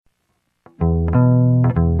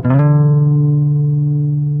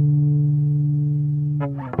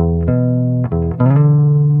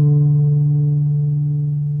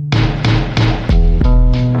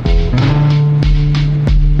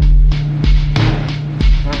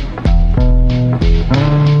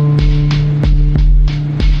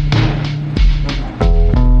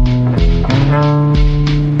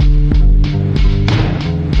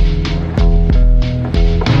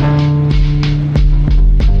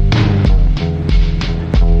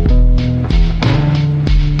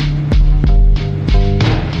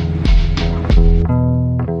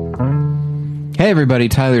everybody,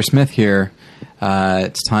 Tyler Smith here.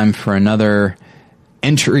 It's time for another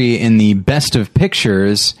entry in the Best of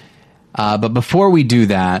Pictures. But before we do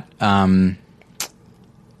that, I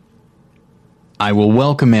will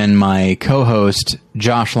welcome in my co-host,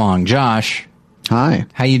 Josh Long. Josh. Hi.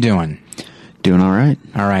 How you doing? Doing all right.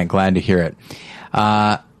 All right, glad to hear it.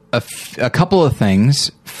 A couple of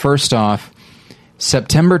things. First off,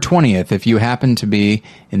 September 20th, if you happen to be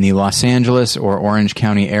in the Los Angeles or Orange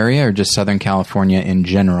County area, or just Southern California in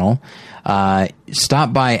general,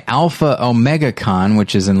 stop by Alpha Omega Con,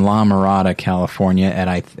 which is in La Mirada, California,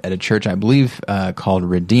 at a church I believe called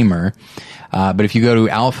Redeemer. But if you go to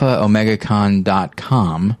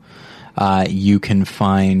alphaomegacon.com, you can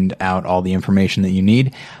find out all the information that you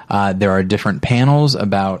need. There are different panels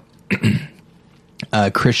about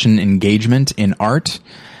Christian engagement in art.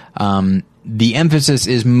 The emphasis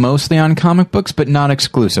is mostly on comic books, but not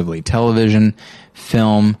exclusively. Television,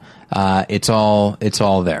 film, it's all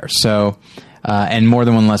there. So, and More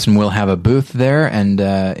Than One Lesson will have a booth there, and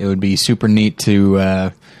it would be super neat to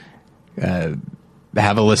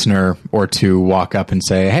have a listener or two walk up and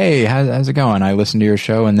say, "Hey, how's it going? I listened to your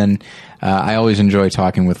show," and then I always enjoy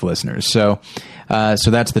talking with listeners. So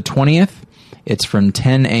that's the 20th. It's from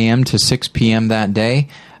 10 a.m. to 6 p.m. that day.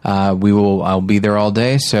 I'll be there all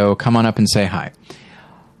day, so come on up and say hi.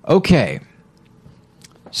 Okay.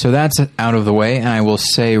 So that's out of the way, and I will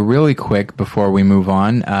say really quick before we move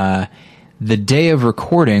on, the day of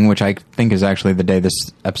recording, which I think is actually the day this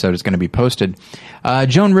episode is going to be posted,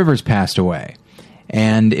 Joan Rivers passed away.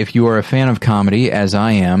 And if you are a fan of comedy, as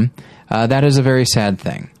I am, that is a very sad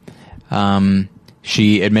thing.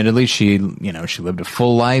 She admittedly, she lived a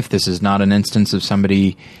full life. This is not an instance of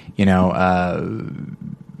somebody,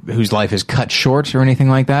 whose life is cut short or anything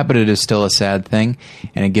like that, but it is still a sad thing,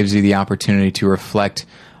 and it gives you the opportunity to reflect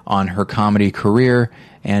on her comedy career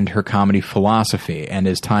and her comedy philosophy. And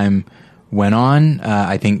as time went on,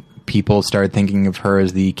 I think people started thinking of her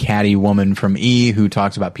as the catty woman from E! Who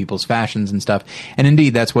talks about people's fashions and stuff. And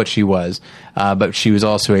indeed, that's what she was. But she was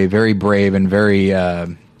also a very brave and very...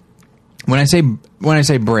 When I say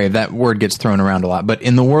brave, that word gets thrown around a lot. But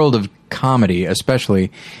in the world of comedy,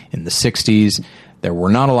 especially in the 60s, there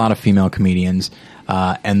were not a lot of female comedians,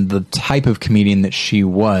 and the type of comedian that she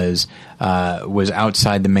was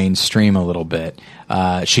outside the mainstream a little bit.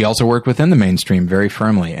 She also worked within the mainstream very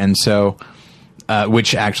firmly, and so,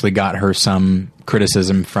 which actually got her some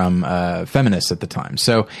criticism from feminists at the time.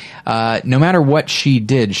 So, no matter what she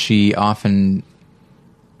did, she often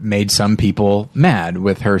made some people mad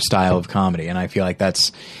with her style of comedy, and I feel like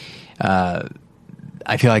that's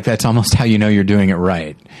almost how you know you're doing it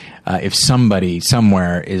right. If somebody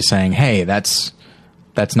somewhere is saying, "Hey, that's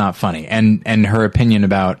not funny," and her opinion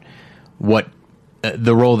about what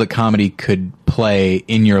the role that comedy could play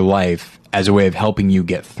in your life as a way of helping you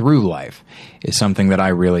get through life is something that I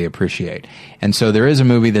really appreciate. And so there is a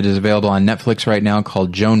movie that is available on Netflix right now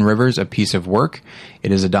called Joan Rivers, A Piece of Work.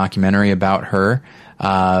 It is a documentary about her.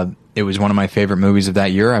 It was one of my favorite movies of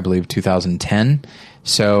that year, I believe 2010.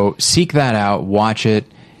 So seek that out, watch it.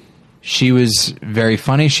 She was very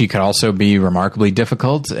funny. She could also be remarkably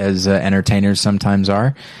difficult, as entertainers sometimes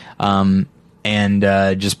are. And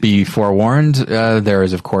just be forewarned, there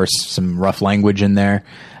is, of course, some rough language in there.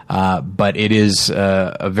 But it is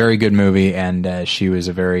a very good movie, and she was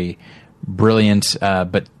a very brilliant,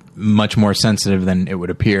 but much more sensitive than it would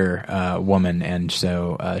appear, woman. And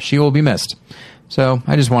so she will be missed. So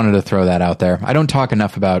I just wanted to throw that out there. I don't talk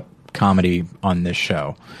enough about comedy on this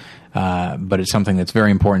show. But it's something that's very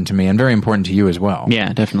important to me and very important to you as well.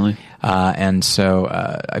 Yeah, definitely. And so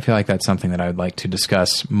I feel like that's something that I would like to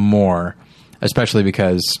discuss more, especially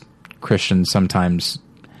because Christians sometimes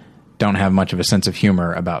don't have much of a sense of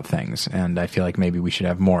humor about things, and I feel like maybe we should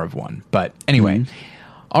have more of one. But anyway,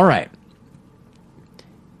 All right.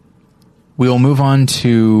 We will move on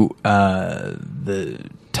to the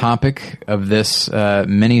topic of this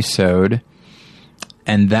mini-sode,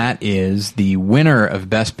 and that is the winner of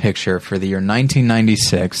Best Picture for the year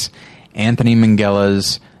 1996, Anthony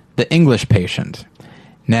Minghella's The English Patient.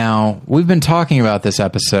 Now, we've been talking about this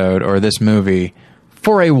episode, or this movie,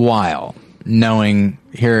 for a while, knowing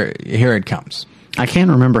here it comes. I can't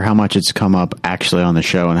remember how much it's come up actually on the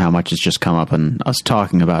show and how much it's just come up and us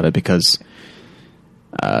talking about it, because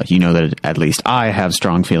you know that at least I have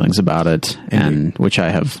strong feelings about it, and which I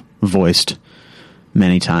have voiced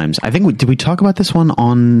many times. I think did we talk about this one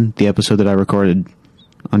on the episode that I recorded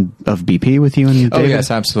of BP with you and David? Oh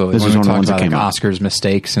yes, absolutely. This when was we one of the ones talked that about came like Oscars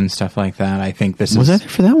mistakes and stuff like that. I think this was that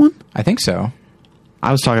for that one. I think so.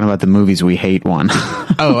 I was talking about the movies we hate one.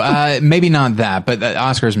 Maybe not that, but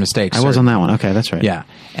Oscars mistakes. I was on that one. Okay, that's right. Yeah,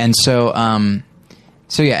 and so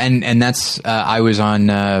So yeah, and that's I was on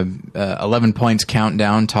 11 Points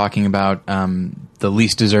Countdown talking about the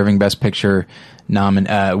least deserving Best Picture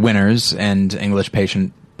winners, and English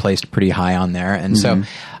Patient placed pretty high on there. And so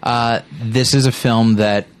this is a film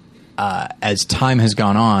that, as time has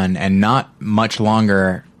gone on, and not much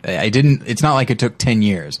longer, it's not like it took 10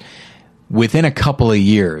 years. Within a couple of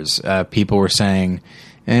years, people were saying,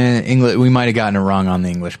 we might have gotten it wrong on the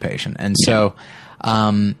English Patient. And so,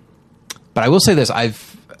 but I will say this, I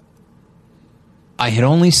had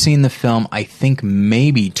only seen the film, I think,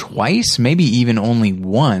 maybe twice, maybe even only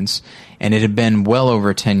once, and it had been well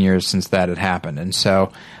over 10 years since that had happened. And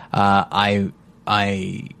so I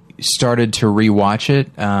started to rewatch it.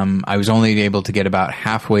 I was only able to get about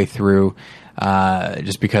halfway through,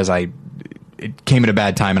 just because it came at a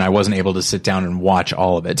bad time and I wasn't able to sit down and watch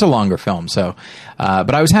all of it. It's a longer film, so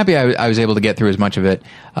but I was happy I was able to get through as much of it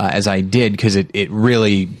as I did, because it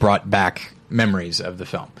really brought back memories of the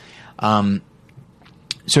film.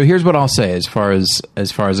 So here's what I'll say as far as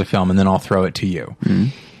a film, and then I'll throw it to you.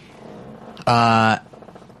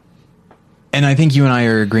 And I think you and I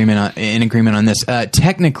are in agreement on this.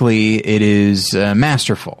 Technically, it is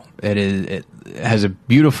masterful. It has a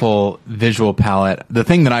beautiful visual palette. The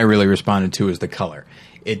thing that I really responded to is the color.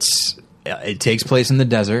 It takes place in the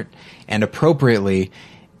desert, and appropriately,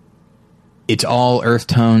 it's all earth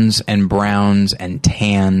tones and browns and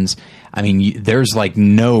tans. I mean, there's like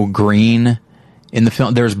no green in the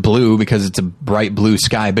film. There's blue because it's a bright blue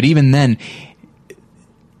sky, but even then,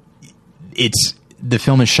 the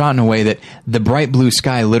film is shot in a way that the bright blue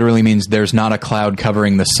sky literally means there's not a cloud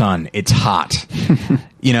covering the sun. It's hot.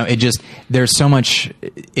 There's so much,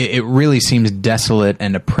 it really seems desolate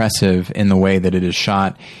and oppressive in the way that it is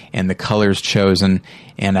shot and the colors chosen.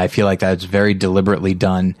 And I feel like that's very deliberately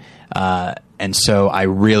done. And so I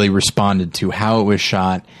really responded to how it was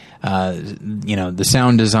shot, the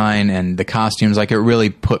sound design and the costumes. Like, it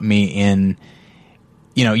really put me in,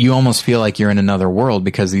 you almost feel like you're in another world,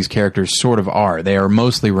 because these characters sort of are. They are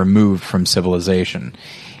mostly removed from civilization,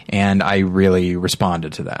 and I really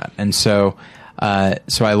responded to that. And so I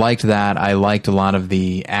liked that. I liked a lot of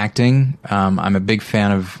the acting. I'm a big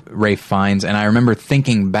fan of Ralph Fiennes, and I remember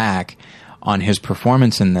thinking back on his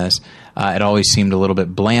performance in this. It always seemed a little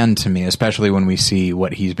bit bland to me, especially when we see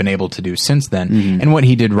what he's been able to do since then, and what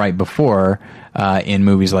he did right before in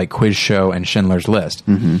movies like Quiz Show and Schindler's List.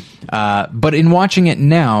 But in watching it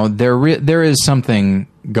now, there is something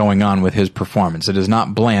going on with his performance. It is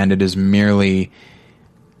not bland. It is merely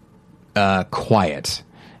quiet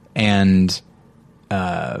and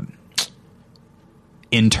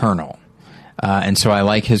internal. And so I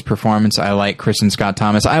like his performance. I like Kristen Scott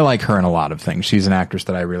Thomas. I like her in a lot of things. She's an actress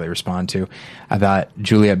that I really respond to. I thought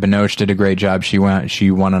Juliette Binoche did a great job. She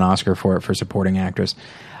won an Oscar for supporting actress.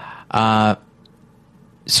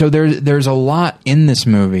 So there's a lot in this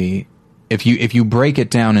movie. If you break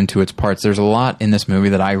it down into its parts, there's a lot in this movie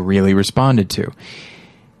that I really responded to.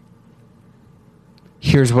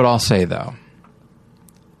 Here's what I'll say, though.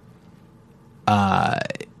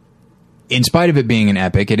 In spite of it being an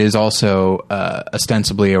epic, it is also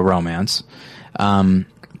ostensibly a romance. We'll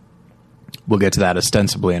get to that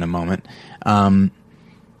ostensibly in a moment. And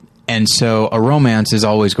so a romance is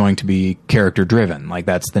always going to be character-driven. Like,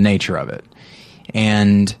 that's the nature of it.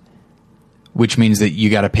 And which means that you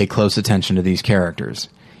got to pay close attention to these characters.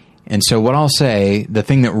 And so what I'll say, the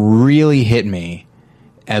thing that really hit me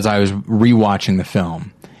as I was rewatching the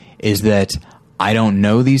film is that I don't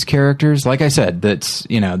know these characters. Like I said, that's,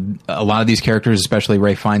 a lot of these characters, especially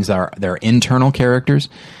Ralph Fiennes, they're internal characters.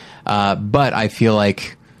 But I feel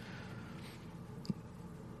like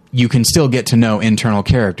you can still get to know internal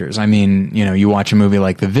characters. I mean, you watch a movie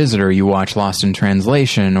like The Visitor, you watch Lost in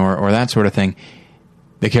Translation or that sort of thing.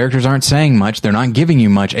 The characters aren't saying much. They're not giving you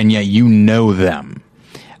much, and yet you know them.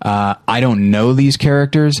 I don't know these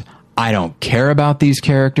characters. I don't care about these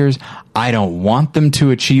characters. I don't want them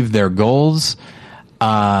to achieve their goals.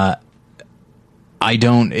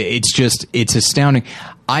 It's astounding.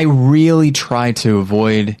 I really try to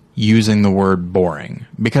avoid using the word boring,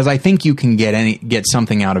 because I think you can get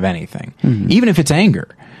something out of anything, even if it's anger.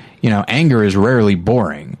 Anger is rarely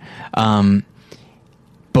boring. So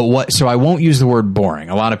I won't use the word boring.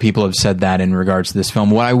 A lot of people have said that in regards to this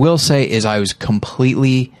film. What I will say is I was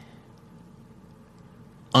completely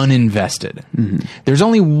uninvested. There's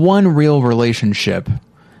only one real relationship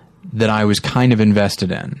that I was kind of invested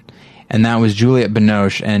in, and that was Juliette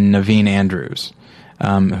Binoche and Naveen Andrews,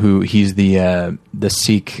 who he's the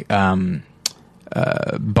Sikh bomb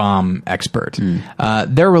expert.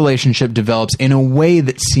 Their relationship develops in a way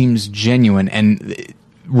that seems genuine and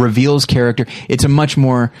reveals character. It's a much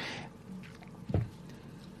more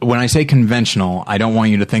when I say conventional, I don't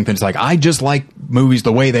want you to think that it's like, I just like movies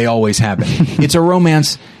the way they always have been. It's a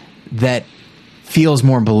romance that feels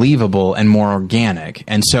more believable and more organic.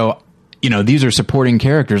 And so, these are supporting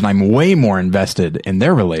characters, and I'm way more invested in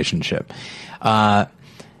their relationship. But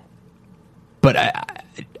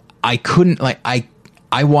I couldn't,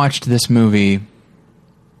 I watched this movie.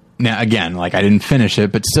 Now, again, I didn't finish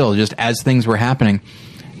it, but still, just as things were happening,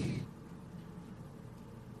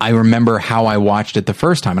 I remember how I watched it the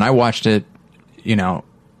first time. And I watched it,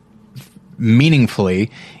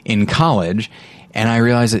 meaningfully in college. And I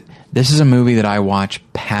realized that this is a movie that I watch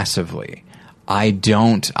passively.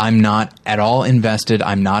 I'm not at all invested.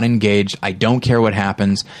 I'm not engaged. I don't care what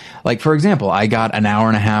happens. For example, I got an hour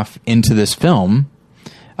and a half into this film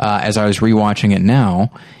as I was rewatching it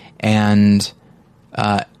now. And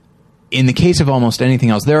in the case of almost anything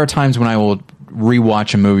else, there are times when I will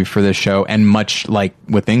rewatch a movie for this show, and much like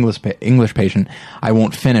with English Patient, I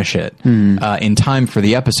won't finish it in time for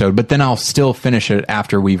the episode, but then I'll still finish it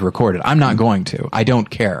after we've recorded. I'm not going to. I don't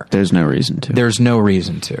care. There's no reason to. There's no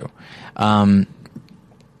reason to. And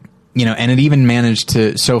it even managed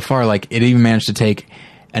to, so far, it even managed to take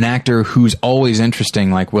an actor who's always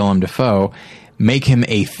interesting, like Willem Dafoe, make him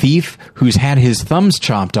a thief who's had his thumbs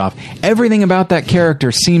chopped off. Everything about that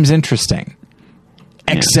character seems interesting,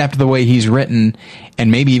 except the way he's written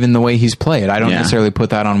and maybe even the way he's played. I don't necessarily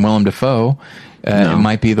put that on Willem Dafoe. No. It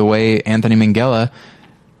might be the way Anthony Minghella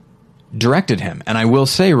directed him. And I will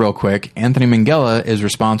say real quick, Anthony Minghella is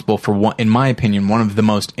responsible for, in my opinion, one of the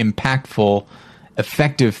most impactful,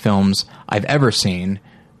 effective films I've ever seen,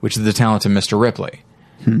 which is The Talented Mr. Ripley.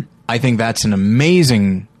 I think that's an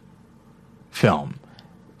amazing film.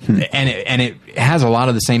 And it has a lot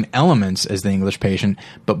of the same elements as The English Patient,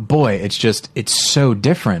 but boy, it's so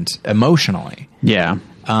different emotionally. Yeah.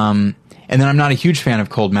 And then I'm not a huge fan of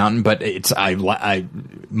Cold Mountain, but it's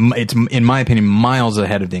in my opinion miles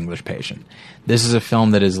ahead of The English Patient. This is a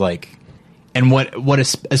film that is and what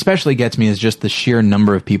especially gets me is just the sheer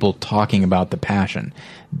number of people talking about the passion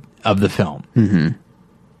of the film. Mm-hmm.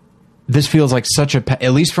 This feels like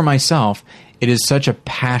at least for myself, it is such a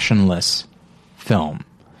passionless film.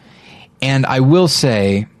 And I will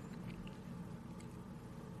say,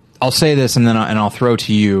 I'll say this and then I'll throw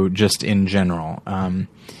to you just in general.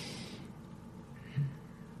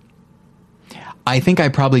 I think I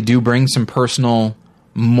probably do bring some personal,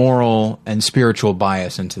 moral, and spiritual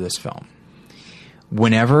bias into this film.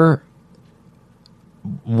 Whenever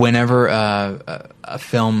a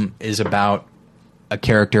film is about a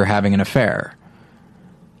character having an affair,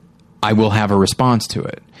 I will have a response to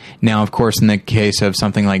it. Now, of course, in the case of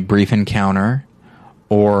something like Brief Encounter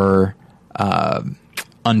or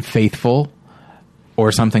Unfaithful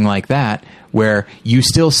or something like that, where you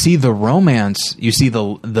still see the romance, you see the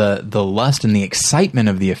lust and the excitement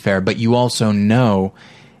of the affair, but you also know,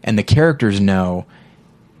 and the characters know,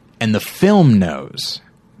 and the film knows,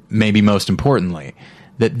 maybe most importantly,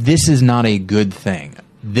 that this is not a good thing.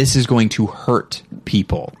 This is going to hurt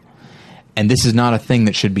people. And this is not a thing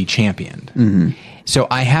that should be championed. Mm-hmm. So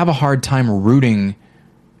I have a hard time rooting.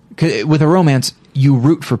 With a romance, you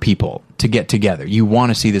root for people to get together. You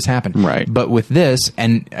want to see this happen. Right. But with this,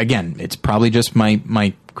 and again, it's probably just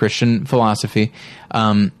my Christian philosophy,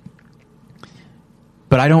 but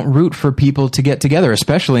I don't root for people to get together,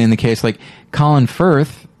 especially in the case like Colin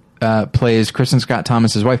Firth plays Kristen Scott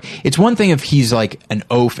Thomas's wife. It's one thing if he's like an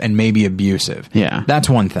oaf and maybe abusive. Yeah. That's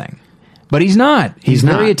one thing. But he's not. He's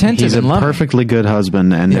very attentive. He's and a loving. Perfectly good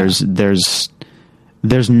husband, and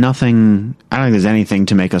there's nothing. I don't think there's anything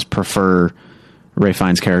to make us prefer Ralph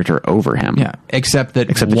Fiennes' character over him. Yeah, except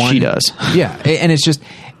that she does. Yeah, and it's just,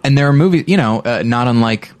 and there are movies, not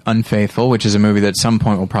unlike Unfaithful, which is a movie that at some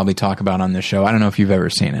point we'll probably talk about on this show. I don't know if you've ever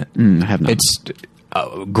seen it. I have not. It's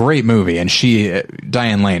a great movie, and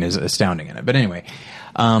Diane Lane is astounding in it. But anyway.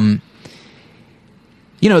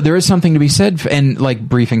 There is something to be said, and like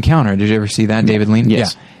Brief Encounter. Did you ever see that, David Lean?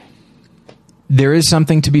 Yes. Yeah. There is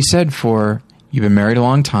something to be said for you've been married a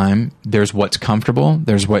long time. There's what's comfortable.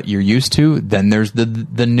 There's what you're used to. Then there's the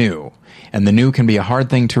new, and the new can be a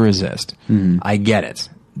hard thing to resist. I get it.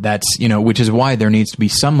 That's which is why there needs to be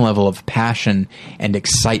some level of passion and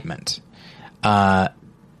excitement, but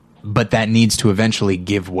that needs to eventually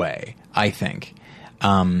give way, I think,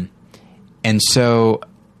 and so.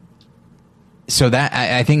 So that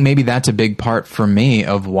I think maybe that's a big part for me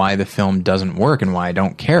of why the film doesn't work and why I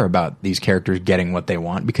don't care about these characters getting what they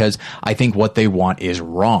want, because I think what they want is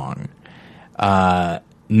wrong,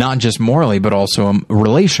 not just morally but also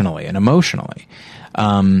relationally and emotionally.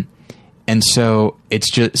 And so it's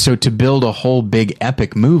just so to build a whole big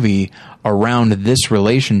epic movie around this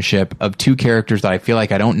relationship of two characters that I feel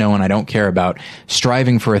like I don't know and I don't care about,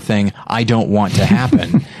 striving for a thing I don't want to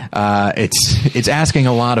happen. It's asking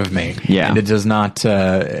a lot of me. Yeah. And it does not,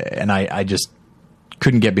 and I just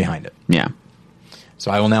couldn't get behind it. Yeah.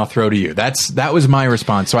 So I will now throw to you. That was my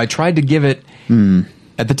response. So I tried to give it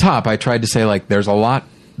at the top. I tried to say, like, there's a lot.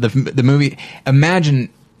 The movie. Imagine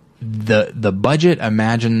the budget.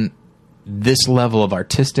 Imagine this level of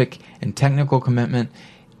artistic and technical commitment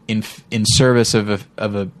in service of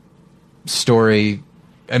a story,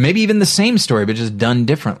 and maybe even the same story, but just done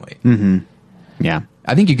differently. Mm-hmm. Yeah.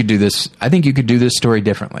 I think you could do this. I think you could do this story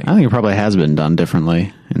differently. I think it probably has been done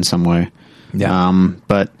differently in some way. Yeah.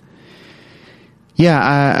 But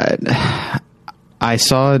yeah, I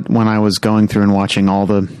saw it when I was going through and watching all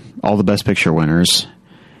the Best Picture winners,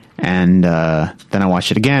 and then I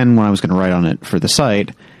watched it again when I was going to write on it for the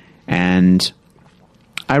site, and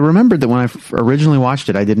I remembered that when I originally watched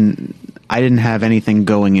it, I didn't have anything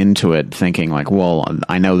going into it thinking like, well,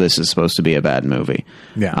 I know this is supposed to be a bad movie.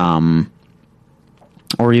 Yeah.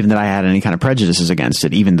 Or even that I had any kind of prejudices against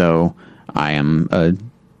it, even though I am a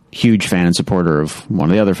huge fan and supporter of one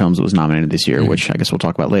of the other films that was nominated this year, which I guess we'll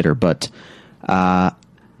talk about later. But so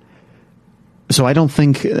I don't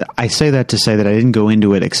think I say that to say that I didn't go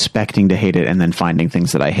into it expecting to hate it and then finding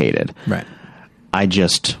things that I hated. Right. I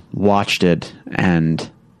just watched it, and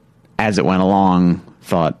as it went along,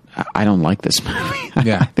 thought, I don't like this movie.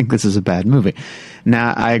 Yeah. I think this is a bad movie.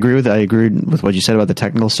 Now, I agreed with what you said about the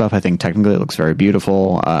technical stuff. I think technically it looks very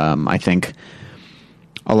beautiful. I think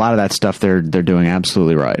a lot of that stuff they're doing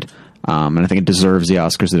absolutely right. And I think it deserves the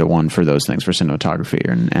Oscars that it won for those things, for cinematography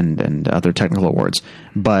and other technical awards.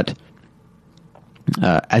 But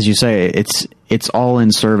as you say, it's all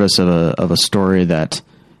in service of a story that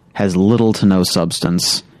has little to no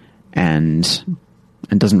substance and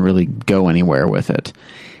doesn't really go anywhere with it.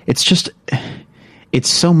 It's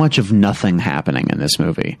so much of nothing happening in this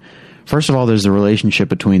movie. First of all, there's the relationship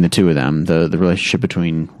between the two of them, the relationship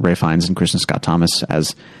between Ralph Fiennes and Kristen Scott Thomas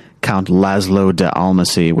as Count Laszlo de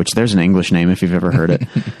Almacy, which there's an English name if you've ever heard it,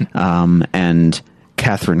 and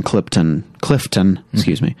Catherine Clifton,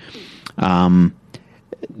 excuse me.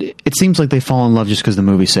 It seems like they fall in love just because the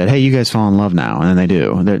movie said, hey, you guys fall in love now. And then they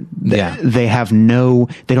do.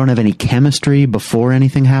 They don't have any chemistry before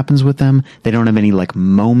anything happens with them. They don't have any like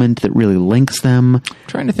moment that really links them. I'm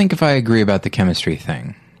trying to think if I agree about the chemistry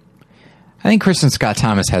thing. I think Kristen Scott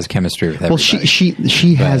Thomas has chemistry with everybody. Well,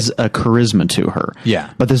 she has a charisma to her.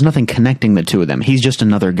 Yeah. But there's nothing connecting the two of them. He's just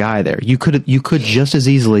another guy there. You could just as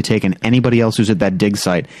easily taken anybody else who's at that dig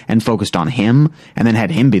site and focused on him and then had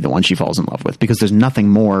him be the one she falls in love with, because there's nothing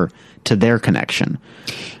more to their connection.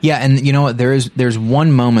 Yeah, and you know what? There's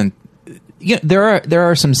one moment. Yeah, there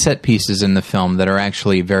are some set pieces in the film that are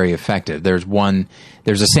actually very effective. There's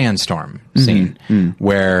a sandstorm scene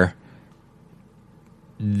where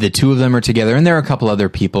the two of them are together, and there are a couple other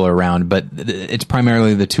people around, but it's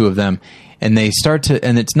primarily the two of them. And they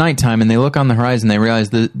and it's nighttime, and they look on the horizon, they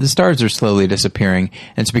realize the stars are slowly disappearing,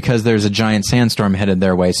 and it's because there's a giant sandstorm headed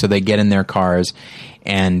their way. So they get in their cars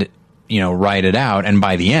and, ride it out. And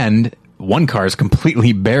by the end, one car is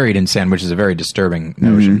completely buried in sand, which is a very disturbing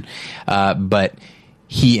notion. But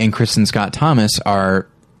he and Kristen Scott Thomas are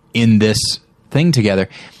in this thing together.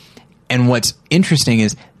 And what's interesting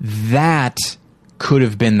is that could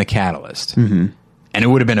have been the catalyst, and it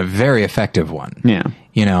would have been a very effective one. Yeah.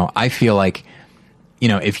 I feel like,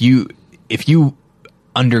 if you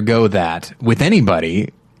undergo that with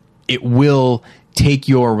anybody, it will take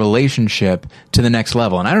your relationship to the next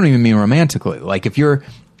level. And I don't even mean romantically. Like, if you're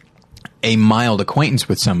a mild acquaintance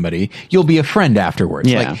with somebody, you'll be a friend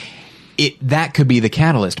afterwards. Yeah. Like, that could be the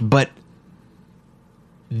catalyst, but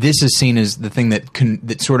this is seen as the thing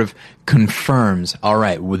that sort of confirms, all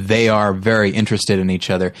right, they are very interested in each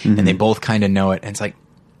other, and they both kind of know it. And it's like,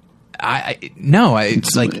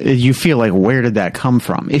 it's like, you feel like, where did that come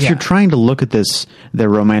from? If you're trying to look at their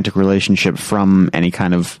romantic relationship with any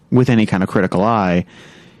kind of critical eye,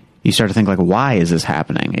 you start to think like, why is this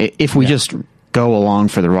happening? If we just go along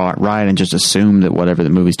for the ride and just assume that whatever the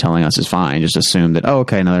movie's telling us is fine, just assume that, no,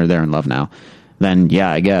 they're in love now, then yeah,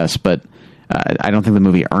 I guess, but I don't think the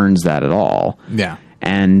movie earns that at all. Yeah.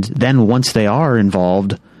 And then once they are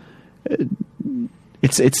involved,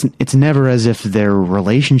 it's never as if their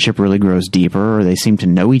relationship really grows deeper or they seem to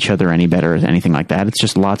know each other any better or anything like that. It's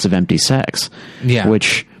just lots of empty sex. Yeah.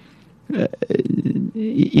 Which,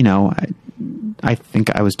 I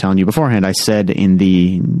think I was telling you beforehand. I said in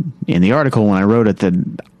the article when I wrote it that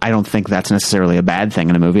I don't think that's necessarily a bad thing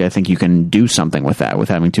in a movie. I think you can do something with that, with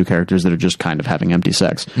having two characters that are just kind of having empty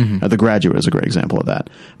sex. The Graduate is a great example of that.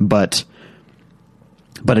 But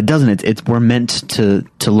it doesn't. It's we're meant to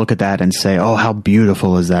look at that and say, oh, how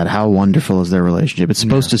beautiful is that? How wonderful is their relationship? It's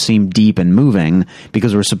supposed to seem deep and moving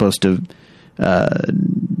because we're supposed to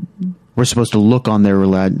look on their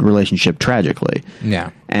relationship tragically.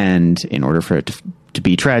 Yeah. And in order for it to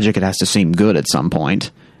be tragic, it has to seem good at some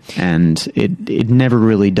point. And it never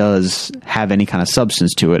really does have any kind of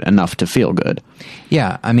substance to it enough to feel good.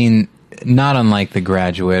 Yeah, I mean, not unlike The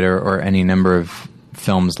Graduate or any number of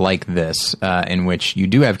films like this, in which you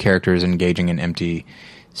do have characters engaging in empty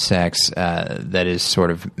sex that is sort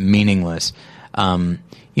of meaningless.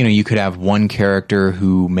 You could have one character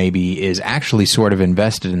who maybe is actually sort of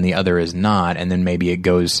invested and the other is not, and then maybe it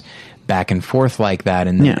goes back and forth like that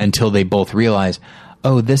until they both realize,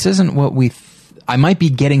 oh, this isn't what we... I might be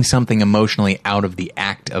getting something emotionally out of the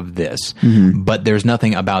act of this, but there's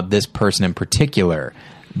nothing about this person in particular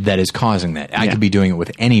that is causing that. I could be doing it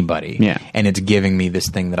with anybody, and it's giving me this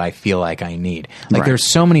thing that I feel like I need. Like, there's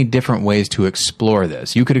so many different ways to explore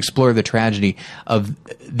this. You could explore the tragedy of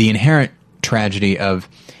the inherent tragedy of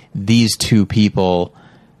these two people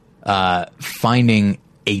finding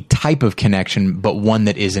a type of connection, but one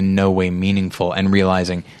that is in no way meaningful, and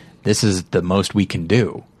realizing this is the most we can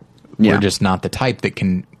do. We're just not the type that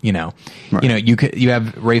can, you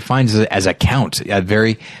have Ralph Fiennes as a count,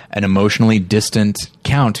 an emotionally distant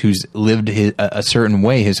count who's lived a certain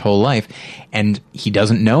way his whole life, and he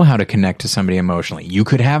doesn't know how to connect to somebody emotionally. You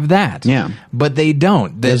could have that, but they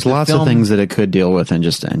don't. There's lots of things that it could deal with, and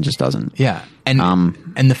just doesn't. Yeah, and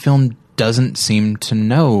the film doesn't seem to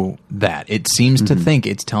know that. It seems to think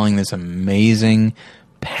it's telling this amazing,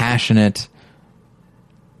 passionate,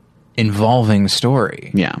 involving story.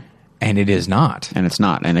 Yeah. And it is not. And it's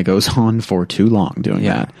not. And it goes on for too long doing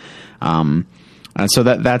that. And so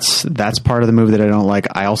that's part of the movie that I don't like.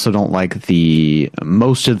 I also don't like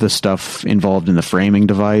most of the stuff involved in the framing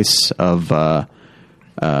device of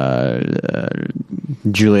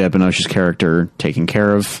Juliette Binoche's character taking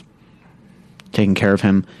care of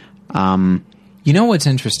him. You know what's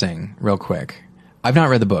interesting, real quick? I've not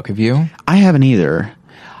read the book. Have you? I haven't either.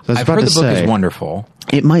 I've heard the book is wonderful.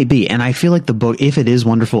 It might be, and I feel like the book, if it is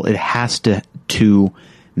wonderful, it has to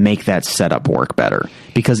make that setup work better,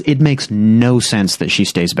 because it makes no sense that she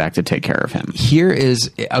stays back to take care of him.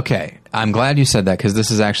 Okay, I'm glad you said that, because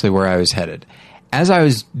this is actually where I was headed. As I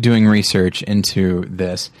was doing research into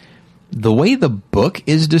this, the way the book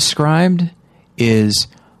is described is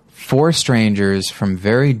 4 strangers from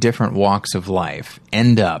very different walks of life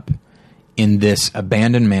end up in this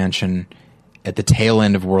abandoned mansion at the tail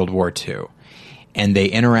end of World War II. And they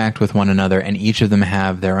interact with one another, and each of them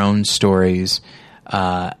have their own stories,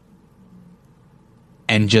 and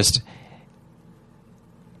again,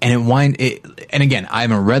 I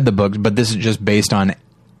haven't read the book, but this is just based on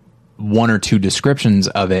 1 or 2 descriptions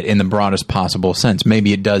of it in the broadest possible sense.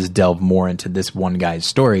 Maybe it does delve more into this one guy's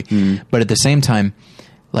story, but at the same time,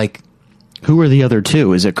 like, who are the other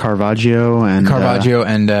 2? Is it Caravaggio and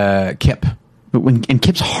Kip? And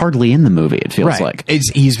Kip's hardly in the movie, it feels like.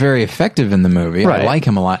 He's very effective in the movie. I like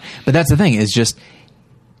him a lot. But that's the thing, is just...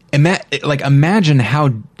 imagine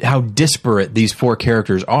how disparate these 4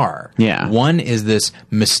 characters are. Yeah. One is this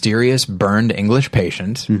mysterious, burned English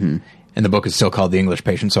patient. And the book is still called The English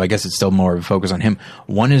Patient, so I guess it's still more of a focus on him.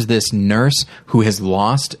 One is this nurse who has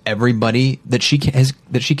lost everybody that she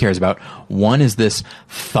cares about. One is this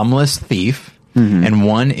thumbless thief. And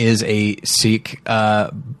one is a Sikh,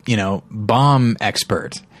 bomb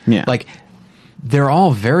expert. Yeah. Like, they're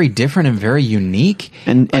all very different and very unique.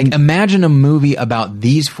 And imagine a movie about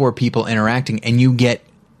these 4 people interacting, and you get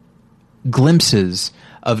glimpses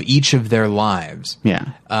of each of their lives.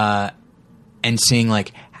 Yeah. And seeing,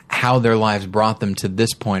 like, how their lives brought them to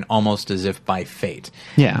this point, almost as if by fate.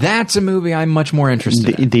 Yeah. That's a movie I'm much more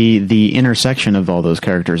interested in. The intersection of all those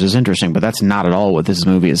characters is interesting, but that's not at all what this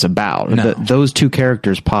movie is about. No. Those 2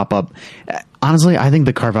 characters pop up. Honestly, I think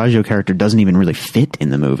the Caravaggio character doesn't even really fit in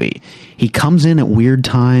the movie. He comes in at weird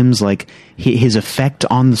times, like his effect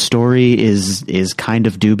on the story is kind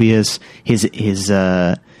of dubious. His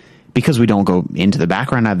because we don't go into the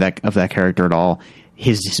background of that character at all,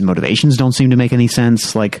 his motivations don't seem to make any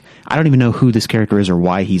sense. Like, I don't even know who this character is or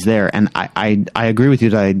why he's there. And I agree with you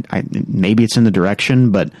that maybe it's in the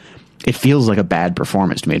direction, but it feels like a bad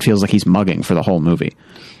performance to me. It feels like he's mugging for the whole movie.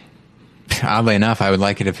 Oddly enough, I would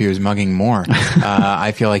like it if he was mugging more.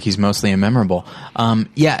 I feel like he's mostly immemorable. And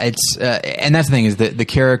that's the thing, is that the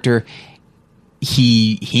character,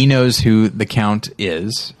 he knows who the Count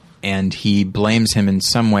is, and he blames him in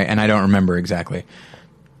some way, and I don't remember exactly,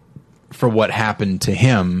 for what happened to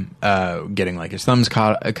him, getting like his thumbs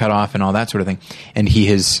cut off and all that sort of thing. And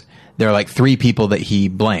there are like 3 people that he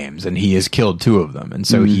blames, and he has killed 2 of them. And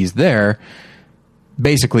so he's there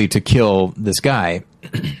basically to kill this guy.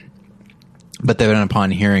 But then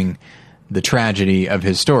upon hearing the tragedy of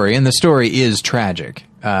his story, and the story is tragic,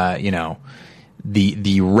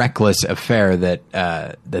 the reckless affair that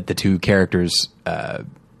the 2 characters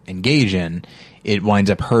engage in, it winds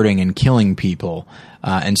up hurting and killing people,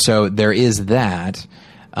 and so there is that.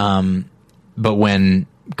 But when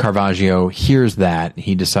Caravaggio hears that,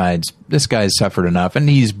 he decides this guy's suffered enough, and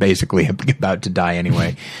he's basically about to die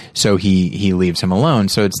anyway. So he leaves him alone.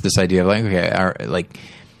 So it's this idea of like, okay,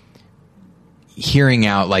 hearing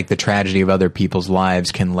out like the tragedy of other people's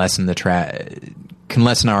lives can lessen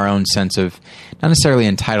our own sense of not necessarily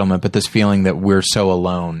entitlement, but this feeling that we're so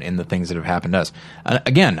alone in the things that have happened to us.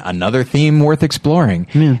 Again, another theme worth exploring.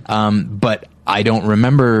 But I don't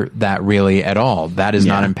remember that really at all. That is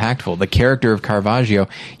not impactful. The character of Caravaggio,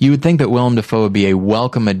 you would think that Willem Dafoe would be a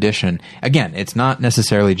welcome addition. Again, it's not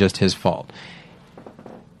necessarily just his fault.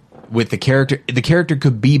 With the character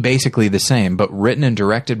could be basically the same, but written and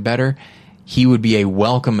directed better, he would be a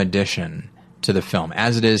welcome addition to the film.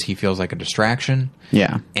 As it is, he feels like a distraction.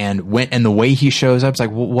 Yeah. And the way he shows up, it's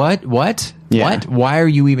like, what? Yeah. What? Why are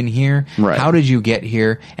you even here? Right. How did you get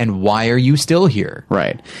here? And why are you still here?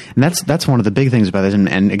 Right. And that's one of the big things about this.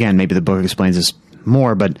 And again, maybe the book explains this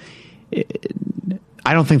more, but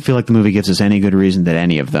I don't feel like the movie gives us any good reason that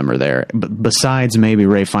any of them are there. But besides maybe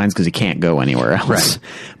Ralph Fiennes, because he can't go anywhere else.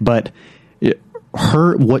 Right.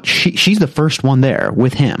 But she's the first one there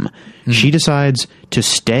with him. Mm-hmm. She decides to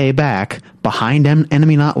stay back behind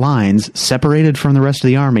enemy lines, separated from the rest of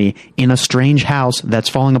the army, in a strange house that's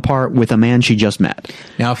falling apart with a man she just met.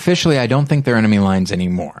 Now, officially, I don't think they're enemy lines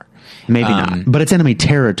anymore. Maybe not, but it's enemy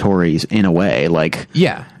territories in a way. Like,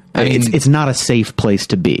 yeah. I mean, it's not a safe place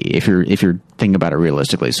to be if you're thinking about it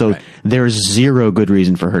realistically. So there's zero good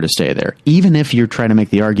reason for her to stay there. Even if you're trying to make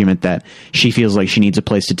the argument that she feels like she needs a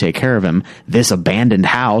place to take care of him, this abandoned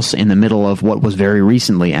house in the middle of what was very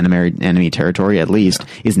recently enemy territory, at least,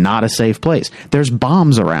 is not a safe place. There's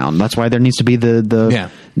bombs around. That's why there needs to be the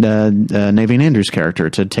Naveen Andrews character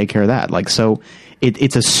to take care of that. Like, so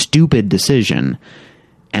it's a stupid decision,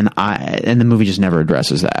 and the movie just never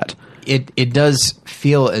addresses that. It does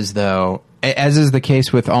feel as though, as is the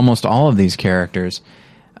case with almost all of these characters,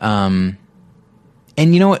 and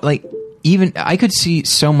you know what, like, even I could see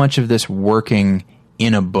so much of this working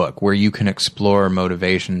in a book where you can explore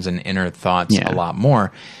motivations and inner thoughts a lot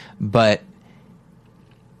more, but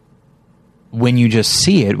when you just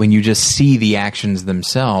see it, when you just see the actions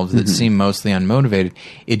themselves that seem mostly unmotivated,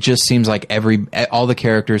 it just seems like all the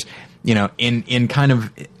characters, in kind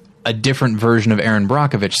of a different version of Aaron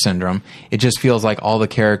Brockovich syndrome, it just feels like all the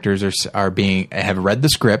characters have read the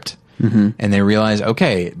script and they realize,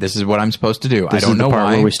 okay, this is what I'm supposed to do. I don't know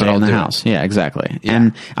why. Where we stay in the house. Yeah, exactly. Yeah.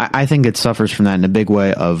 And I think it suffers from that in a big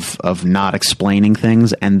way of not explaining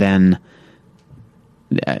things. And then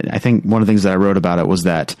I think one of the things that I wrote about it was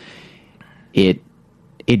that it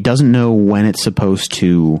doesn't know when it's supposed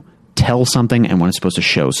to tell something and when it's supposed to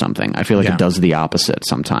show something. I feel like it does the opposite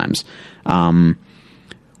sometimes.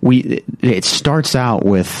 It starts out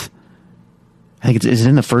with, I think it's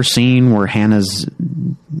in the first scene where Hannah's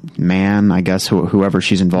man, I guess, whoever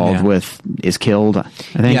she's involved with, is killed. I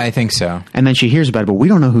think. Yeah, I think so. And then she hears about it, but we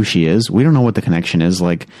don't know who she is. We don't know what the connection is.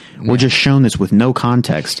 Like, we're just shown this with no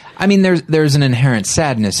context. I mean, there's an inherent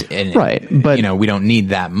sadness in it. Right. But, we don't need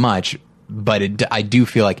that much. But I do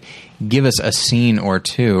feel like, give us a scene or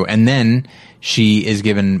two, and then she is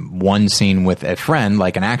given one scene with a friend,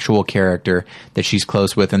 like an actual character that she's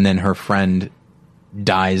close with, and then her friend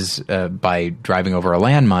dies by driving over a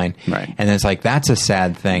landmine. Right. And it's like, that's a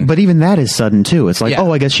sad thing. But even that is sudden, too. It's like,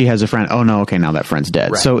 I guess she has a friend. Oh, no, okay, now that friend's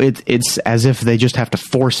dead. Right. So it's as if they just have to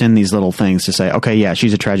force in these little things to say, okay, yeah,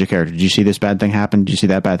 she's a tragic character. Did you see this bad thing happen? Did you see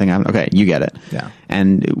that bad thing happen? Okay, you get it. Yeah.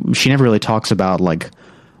 And she never really talks about, like,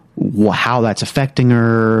 how that's affecting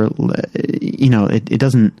her. It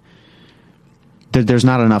doesn't... There's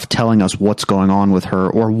not enough telling us what's going on with her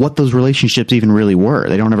or what those relationships even really were.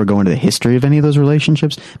 They don't ever go into the history of any of those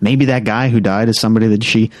relationships. Maybe that guy who died is somebody that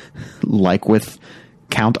she, like with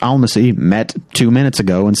Count Almacy, met 2 minutes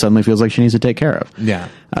ago and suddenly feels like she needs to take care of. Yeah.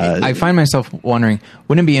 I find myself wondering,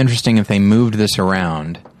 wouldn't it be interesting if they moved this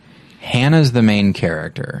around? Hannah's the main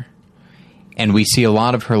character, and we see a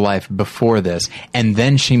lot of her life before this, and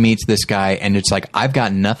then she meets this guy, and it's like, I've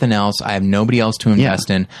got nothing else, I have nobody else to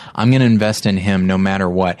invest in, I'm going to invest in him no matter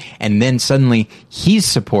what. And then suddenly he's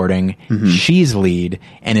supporting, she's lead,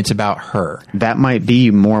 and it's about her. That might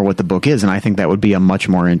be more what the book is, and I think that would be a much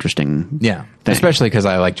more interesting thing. Especially because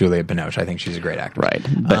I like Juliette Binoche. I think she's a great actress. Right.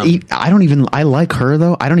 But I like her,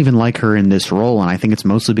 though. I don't even like her in this role, and I think it's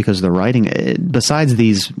mostly because of the writing. Besides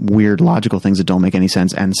these weird logical things that don't make any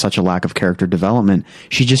sense and such a lack of character development,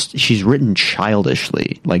 she's written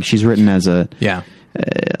childishly. Like, she's written as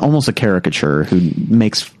almost a caricature who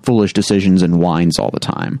makes foolish decisions and whines all the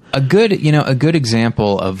time. A good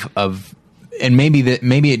example of and maybe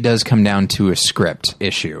it does come down to a script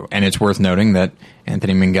issue, and it's worth noting that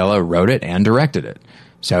Anthony Minghella wrote it and directed it.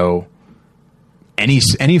 So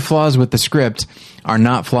any flaws with the script are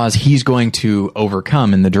not flaws he's going to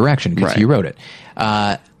overcome in the direction because he wrote it.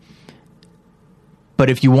 But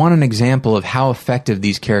if you want an example of how effective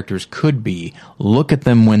these characters could be, look at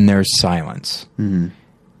them when there's silence. Mm-hmm.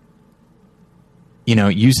 You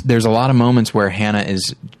know, there's a lot of moments where Hannah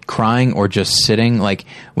is crying or just sitting, like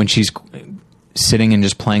when she's sitting and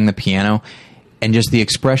just playing the piano, and just the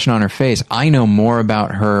expression on her face. I know more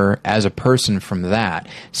about her as a person from that.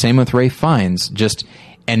 Same with Ralph Fiennes.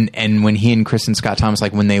 And when he and Kristen Scott Thomas,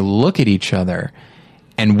 like when they look at each other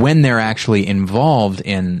and when they're actually involved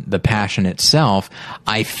in the passion itself,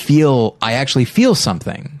 I actually feel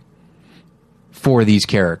something for these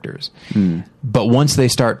characters. But once they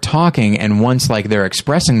start talking and once like they're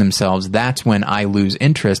expressing themselves, that's when I lose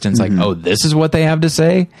interest. And it's like, oh, this is what they have to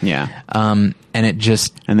say. Yeah.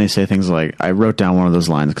 And they say things like, I wrote down one of those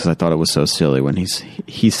lines because I thought it was so silly when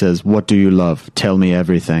he says, "What do you love? Tell me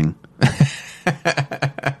everything."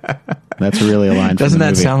 That's really a line. Doesn't from the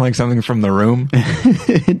that movie. sound like something from The Room?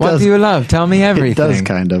 It What does. do you love? Tell me everything. It does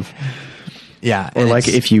kind of. Yeah. Or like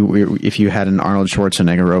if you had an Arnold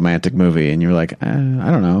Schwarzenegger romantic movie and you're like, I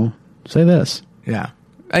don't know, say this. Yeah.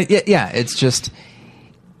 It's just,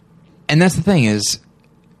 and that's the thing is,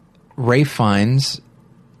 Ralph Fiennes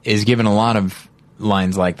is given a lot of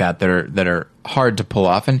lines like that are hard to pull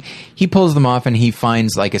off, and he pulls them off, and he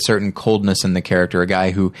finds like a certain coldness in the character, a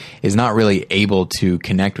guy who is not really able to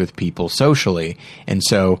connect with people socially, and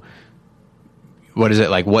so what is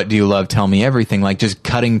it like? What do you love? Tell me everything. Like just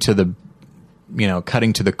cutting to the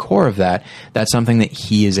core of that. That's something that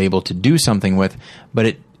he is able to do something with,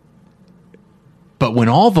 but when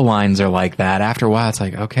all the lines are like that, after a while, it's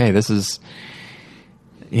like, okay, this is,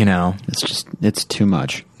 it's too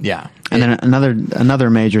much. Yeah. And then another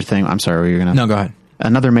major thing. I'm sorry, you're gonna. No, go ahead.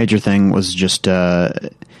 Another major thing was just this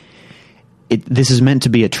is meant to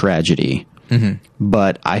be a tragedy,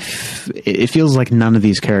 but it feels like none of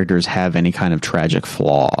these characters have any kind of tragic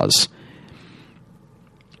flaws.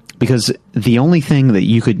 Because the only thing that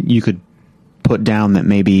you could put down that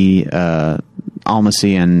maybe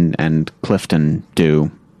Almasy and Clifton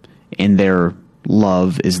do in their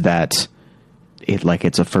love is that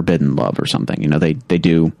it's a forbidden love or something. They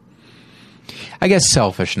do. I guess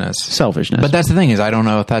selfishness. But that's the thing is, I don't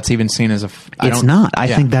know if that's even seen as it's not. I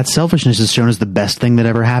think that selfishness is shown as the best thing that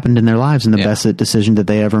ever happened in their lives and the best decision that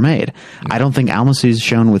they ever made. I don't think Almasy is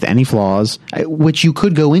shown with any flaws, which you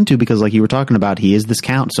could go into because, like you were talking about, he is this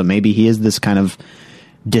count, so maybe he is this kind of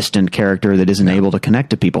distant character that isn't able to connect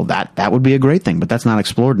to people. That would be a great thing, but that's not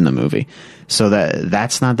explored in the movie. So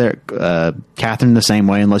that's not there. Catherine the same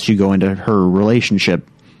way, unless you go into her relationship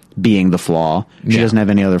being the flaw. She doesn't have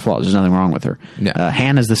any other flaws. There's nothing wrong with her. Yeah.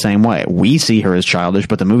 Hannah's the same way. We see her as childish,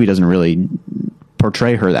 but the movie doesn't really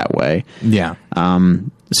portray her that way. Yeah.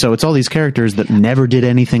 So it's all these characters that never did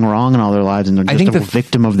anything wrong in all their lives, and they're just a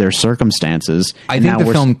victim of their circumstances. I think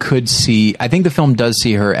the film does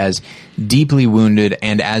see her as deeply wounded,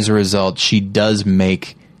 and as a result, she does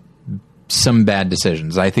make some bad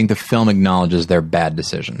decisions. I think the film acknowledges their bad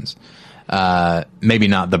decisions. Maybe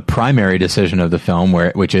not the primary decision of the film,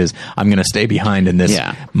 which is I'm going to stay behind in this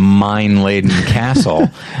mine-laden castle.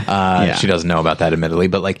 She doesn't know about that, admittedly,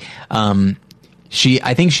 but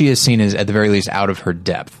I think she is seen as at the very least out of her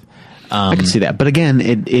depth. I can see that, but again,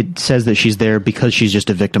 it says that she's there because she's just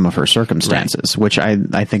a victim of her circumstances, which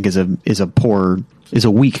I think is a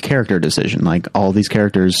weak character decision. Like all these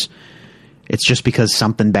characters, it's just because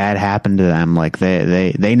something bad happened to them. Like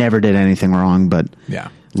they never did anything wrong, but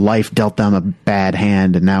life dealt them a bad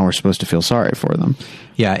hand, and now we're supposed to feel sorry for them.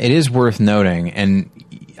 Yeah, it is worth noting, and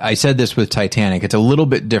I said this with Titanic. It's a little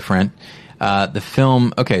bit different. The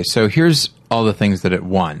film. Okay, so here's all the things that it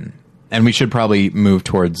won, and we should probably move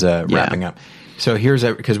towards wrapping up. So here's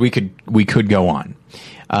because we could go on.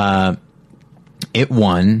 It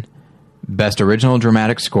won Best Original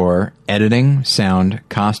Dramatic Score, Editing, Sound,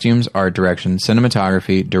 Costumes, Art Direction,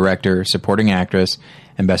 Cinematography, Director, Supporting Actress,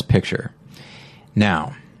 and Best Picture.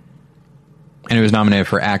 Now, and it was nominated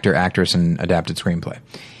for Actor, Actress, and Adapted Screenplay.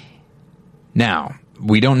 Now,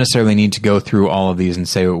 we don't necessarily need to go through all of these and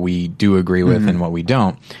say what we do agree with and what we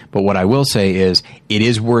don't, but what I will say is it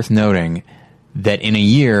is worth noting that in a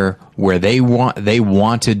year where they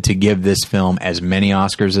wanted to give this film as many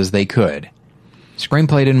Oscars as they could,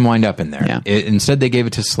 screenplay didn't wind up in there. Yeah. Instead, they gave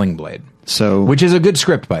it to Sling Blade, So, which is a good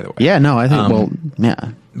script, by the way. yeah, no, I think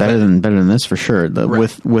better than this for sure.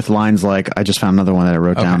 With lines like, I just found another one that I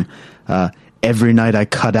wrote down. Every night I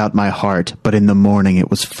cut out my heart, but in the morning it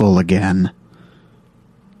was full again.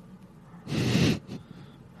 I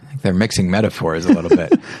think they're mixing metaphors a little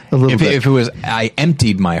bit. A little bit. If it was, I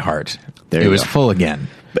emptied my heart, There it you was go. full again.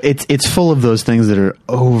 It's full of those things that are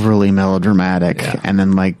overly melodramatic, and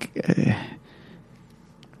then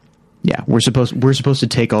we're supposed to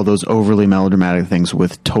take all those overly melodramatic things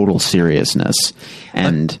with total seriousness.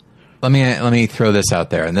 And Let me throw this out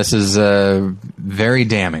there, and this is very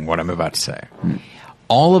damning what I'm about to say.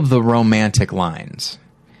 All of the romantic lines,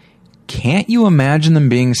 can't you imagine them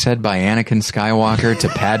being said by Anakin Skywalker to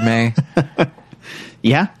Padme?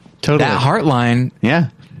 yeah, totally. That heart line, Yeah,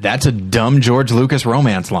 that's a dumb George Lucas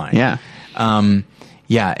romance line. yeah.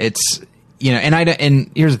 It's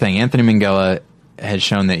and here's the thing: Anthony Minghella has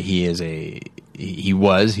shown that he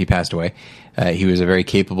passed away. He was a very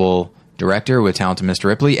capable director with talent to Mr.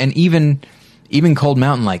 Ripley, and even Cold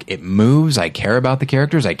Mountain, like, it moves. I care about the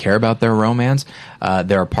characters. I care about their romance.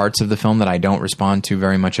 There are parts of the film that I don't respond to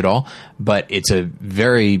very much at all, but it's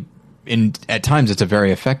at times it's a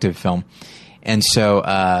very effective film. And so,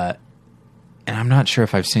 and I'm not sure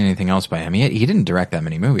if I've seen anything else by him. He didn't direct that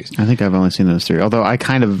many movies. I think I've only seen those 3. Although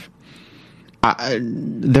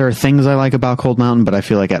there are things I like about Cold Mountain, but I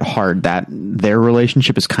feel like at heart that their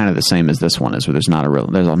relationship is kind of the same as this one is, where there's not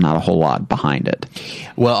a whole lot behind it.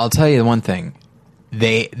 Well, I'll tell you the one thing.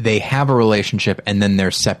 They have a relationship and then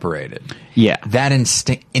they're separated. Yeah. That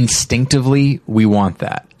instinctively, we want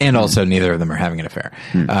that. And also neither of them are having an affair,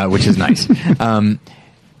 which is nice.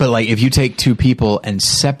 But like, if you take two people and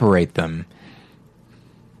separate them,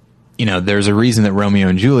 there's a reason that Romeo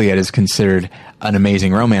and Juliet is considered an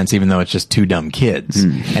amazing romance, even though it's just two dumb kids.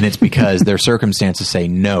 And it's because their circumstances say,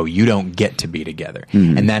 no, you don't get to be together.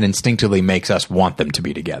 And that instinctively makes us want them to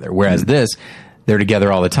be together. Whereas this, they're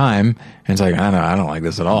together all the time. And it's like, I don't like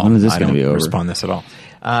this at all. When is this I gonna don't be over? respond this at all.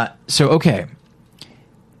 Okay.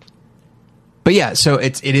 But yeah, so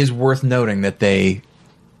it is worth noting that the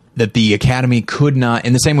Academy could not,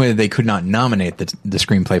 in the same way that they could not nominate the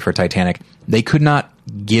screenplay for Titanic, they could not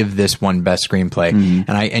give this one best screenplay.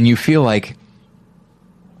 And you feel like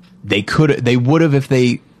they would have if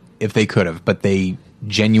they could have, but they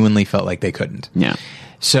genuinely felt like they couldn't. Yeah.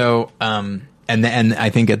 So, and I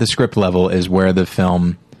think at the script level is where the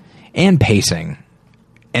film and pacing,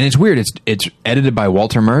 and it's weird. It's edited by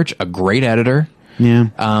Walter Murch, a great editor. Yeah.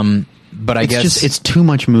 But I guess it's too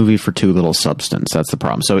much movie for too little substance. That's the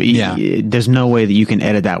problem. So there's no way that you can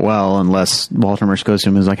edit that well unless Walter Murch goes to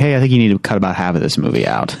him and is like, hey, I think you need to cut about half of this movie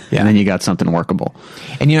out. Yeah. And then you got something workable.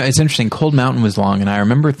 And it's interesting. Cold Mountain was long, and I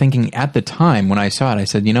remember thinking at the time when I saw it, I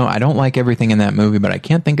said, I don't like everything in that movie, but I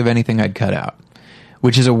can't think of anything I'd cut out,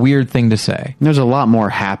 which is a weird thing to say. There's a lot more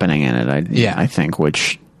happening in it, I think,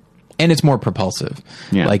 which... And it's more propulsive.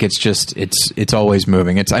 Yeah. Like, it's always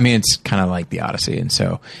moving. It's kind of like the Odyssey. And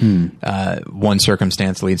so one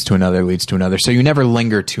circumstance leads to another. So you never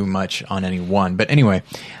linger too much on any one. But anyway,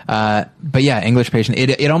 but yeah, English Patient,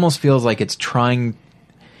 it almost feels like it's trying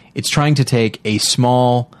to take a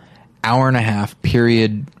small hour-and-a-half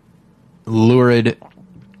period lurid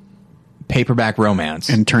paperback romance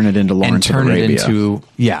and turn it into Lawrence of Arabia. it into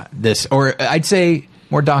this, or I'd say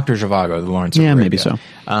more Dr. Zhivago, the Lawrence of Arabia. Maybe so.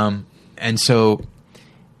 And so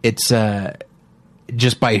it's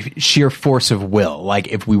just by sheer force of will. Like,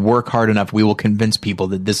 if we work hard enough, we will convince people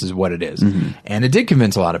that this is what it is. And it did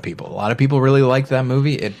convince a lot of people. A lot of people really liked that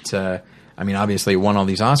movie. Obviously it won all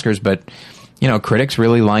these Oscars, but critics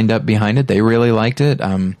really lined up behind it. They really liked it.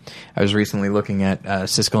 I was recently looking at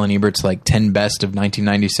Siskel and Ebert's 10 best of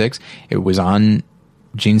 1996. It was on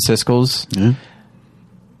Gene Siskel's. Yeah.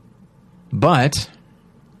 But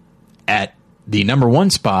at the number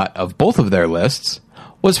one spot of both of their lists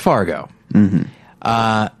was Fargo.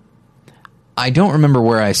 I don't remember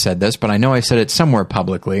where I said this, but I know I said it somewhere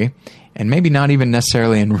publicly, and maybe not even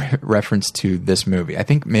necessarily in reference to this movie. I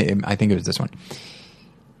think it was this one.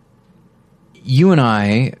 You and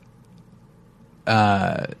I,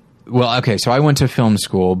 so I went to film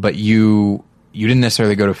school, but you didn't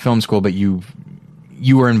necessarily go to film school, but you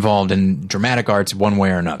you were involved in dramatic arts one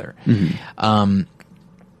way or another. And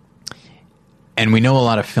we know a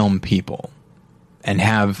lot of film people and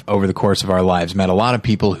have, over the course of our lives, met a lot of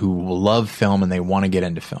people who love film and they want to get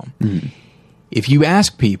into film. If you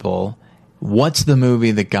ask people, what's the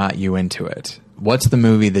movie that got you into it? What's the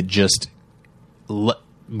movie that just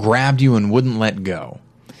grabbed you and wouldn't let go?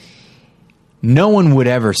 No one would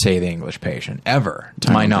ever say The English Patient, ever,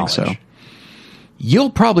 to my knowledge. So.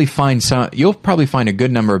 You'll probably find a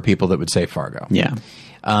good number of people that would say Fargo. Yeah.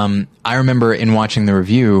 I remember in watching the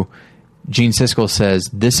review, Gene Siskel says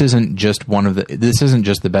this isn't just